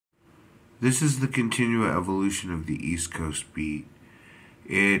This is the continual evolution of the East Coast beat.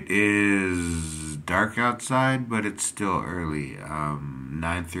 It is dark outside, but it's still early.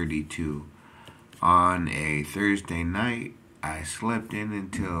 9:32 on a Thursday night. I slept in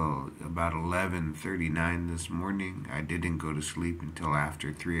until about 11:39 this morning. I didn't go to sleep until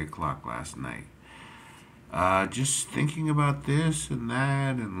after 3 o'clock last night. Just thinking about this and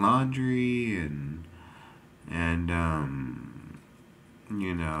that and laundry and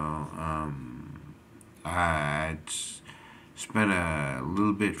I spent a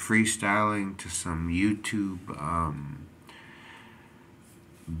little bit freestyling to some YouTube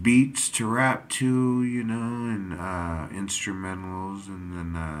beats to rap to, and instrumentals, and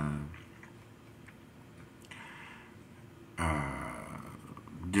then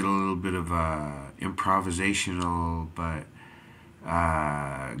did a little bit of improvisational, but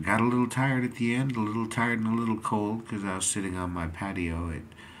got a little tired at the end, a little tired and a little cold because I was sitting on my patio at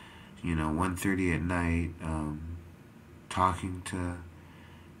 1:30 at night, talking to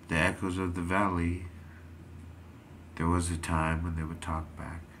the echoes of the valley. There was a time when they would talk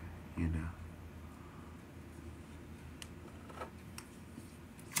back,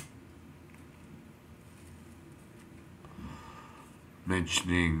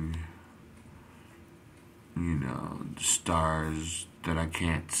 mentioning, the stars that I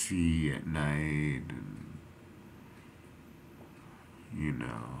can't see at night, and,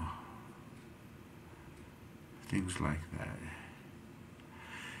 things like that.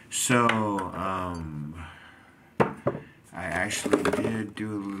 So, I actually did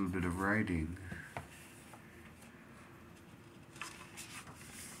do a little bit of writing.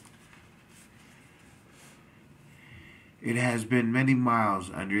 It has been many miles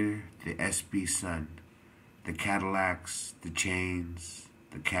under the SB sun. The Cadillacs, the chains,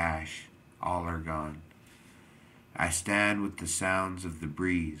 the cash, all are gone. I stand with the sounds of the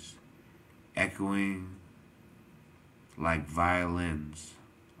breeze, echoing like violins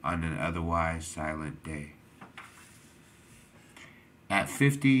on an otherwise silent day. At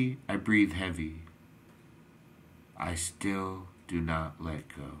 50, I breathe heavy. I still do not let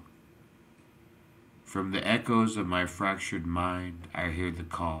go. From the echoes of my fractured mind, I hear the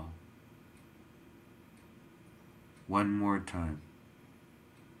call. One more time.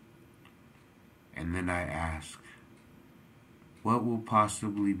 And then I ask, what will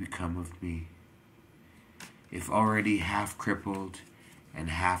possibly become of me? If already half crippled and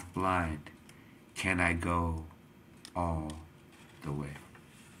half blind, can I go all the way?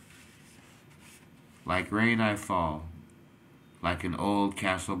 Like rain I fall, like an old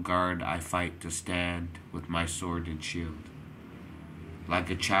castle guard I fight to stand with my sword and shield. Like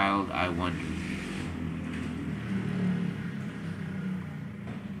a child I wonder,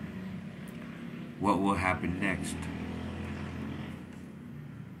 what will happen next?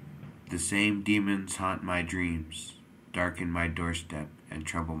 The same demons haunt my dreams, darken my doorstep, and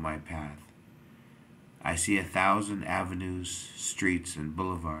trouble my path. I see 1,000 avenues, streets, and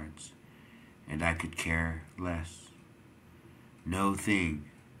boulevards, and I could care less. No thing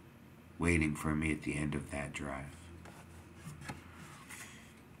waiting for me at the end of that drive.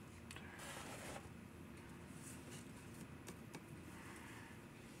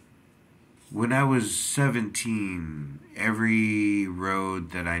 When I was 17, every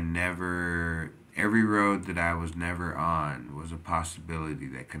road that I was never on was a possibility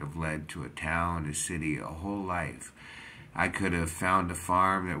that could have led to a town, a city, a whole life. I could have found a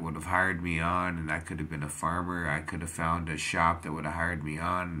farm that would have hired me on, and I could have been a farmer. I could have found a shop that would have hired me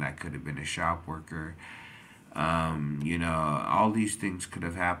on, and I could have been a shop worker. All these things could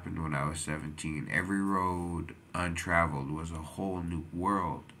have happened when I was 17. Every road untraveled was a whole new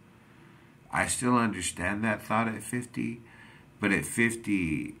world. I still understand that thought at 50, but at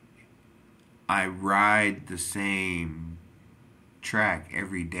 50, I ride the same track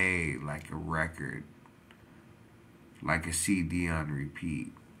every day like a record, like a CD on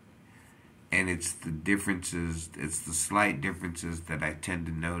repeat. And it's the differences, it's the slight differences that I tend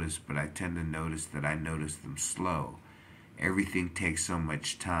to notice, but I tend to notice that I notice them slow. Everything takes so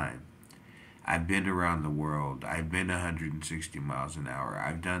much time. I've been around the world. I've been 160 miles an hour.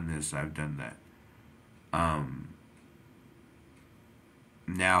 I've done this, I've done that.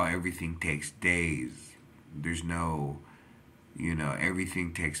 Now everything takes days. There's no,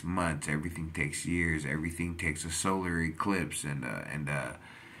 everything takes months, everything takes years, everything takes a solar eclipse, and the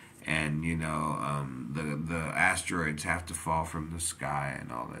asteroids have to fall from the sky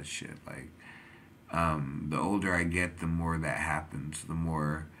and all that shit. Like, the older I get, the more that happens, the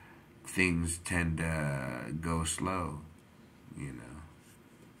more things tend to go slow,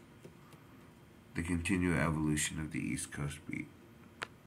 The continual evolution of the East Coast beat.